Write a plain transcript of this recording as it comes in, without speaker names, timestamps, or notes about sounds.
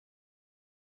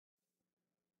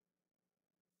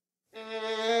When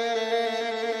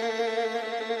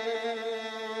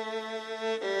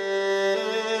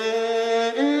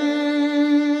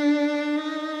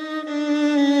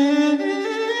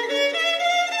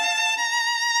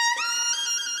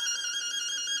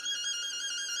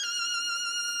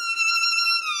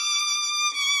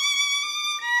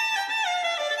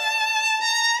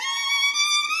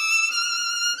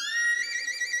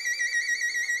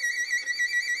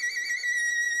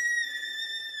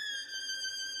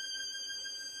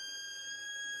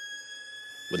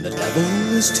the devil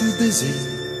is too busy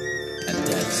and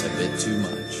death's a bit too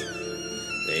much,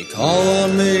 they call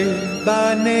on me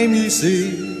by name, you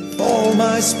see, for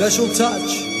my special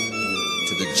touch.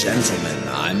 To the gentlemen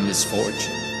I'm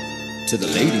misfortune, to the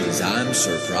ladies I'm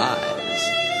surprise,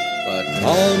 but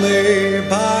call me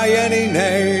by any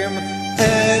name,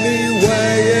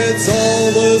 anyway it's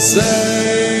all the same.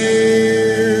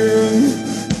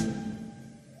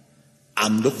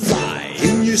 I'm the fly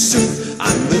in your soup,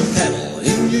 I'm the pedal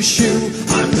in your shoe,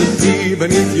 I'm the bee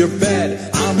beneath your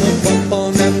bed, I'm the bump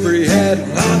on every head,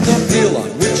 I'm the peel on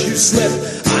which you slip,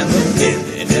 I'm the pin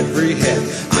in every head,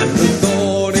 I'm the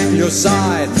thorn in your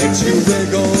side, makes you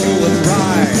wriggle and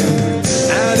ride,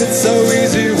 and it's so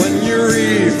easy when you're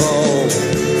evil.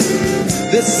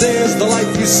 This is the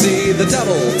life you see, the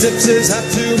devil tips his hat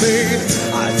to me,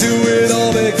 I do it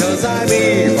all because I'm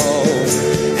evil,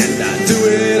 and I do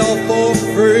it all for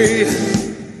free.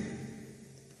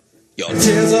 Your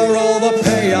tears are all the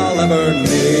pay I'll ever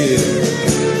need.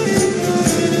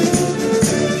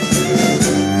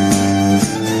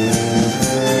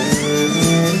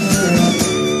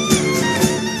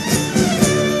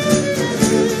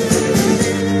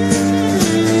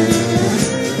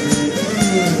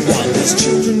 While there's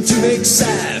children to make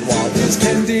sad, while there's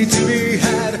candy to be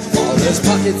had, while there's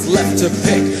pockets left to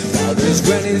pick, while there's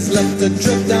grannies left to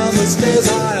drip down the stairs,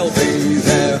 I'll be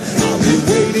there. I'll be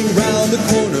waiting round the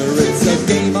corner. It's a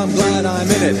game, I'm glad I'm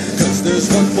in it, 'cause there's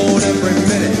one born every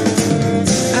minute.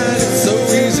 And it's so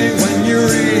easy when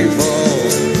you're evil.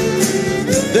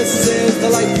 This is the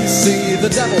life you see, the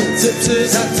devil tips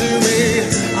his hat to me.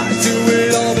 I do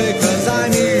it all because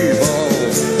I'm evil,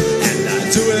 and I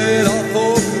do it all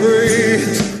for free.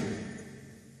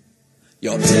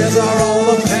 Your tears are all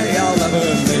the pay I'll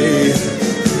ever need.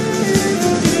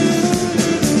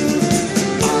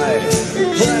 I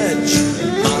pledge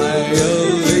my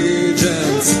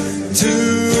allegiance to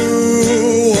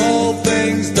all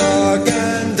things dark,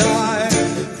 and I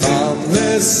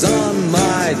promise on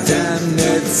my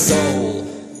damned soul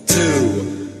to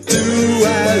do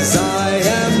as I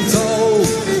am told.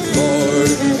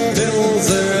 Lord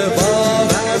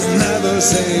Beelzebub has never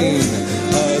seen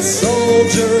a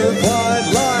soldier quite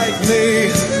like me.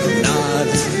 Not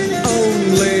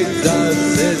only does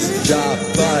his job,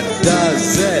 but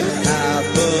does it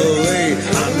happily.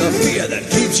 I'm the fear that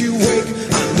keeps you awake,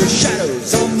 I'm the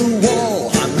shadows on the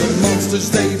wall, I'm the monsters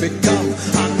they become,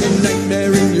 I'm the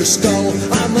nightmare in your skull,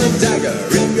 I'm a dagger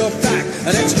in your back,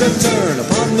 an extra turn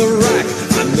upon the rack,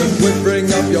 I'm the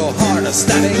quivering of your heart, a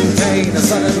stabbing pain, a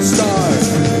sudden start.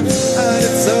 And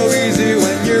it's so easy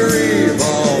when you're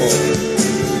evil.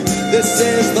 This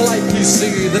is the life you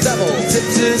see, the devil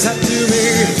tips his hat to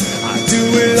me. I do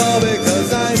it all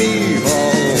because I'm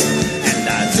evil, and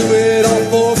I do it all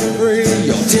for free.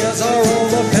 Your tears are all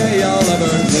the pay I'll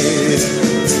ever need,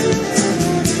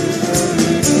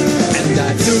 and I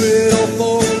do it all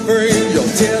for free. Your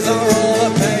tears are all the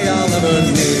pay I'll ever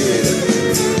need,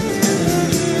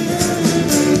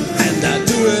 and I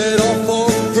do it all for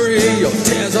free. Your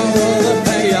tears are all the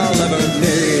pay I'll ever need.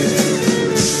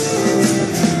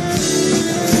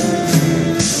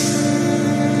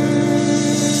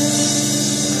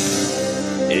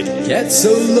 It gets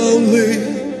so lonely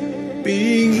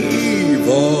being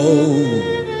evil.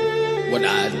 What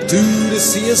I'd do to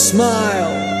see a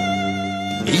smile,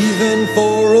 even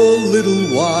for a little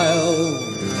while.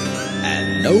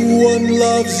 And no one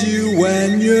loves you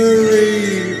when you're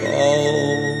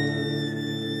evil.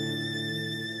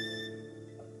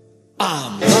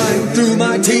 I'm lying through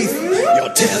my teeth. Your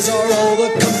tears are all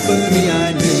the company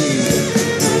I need.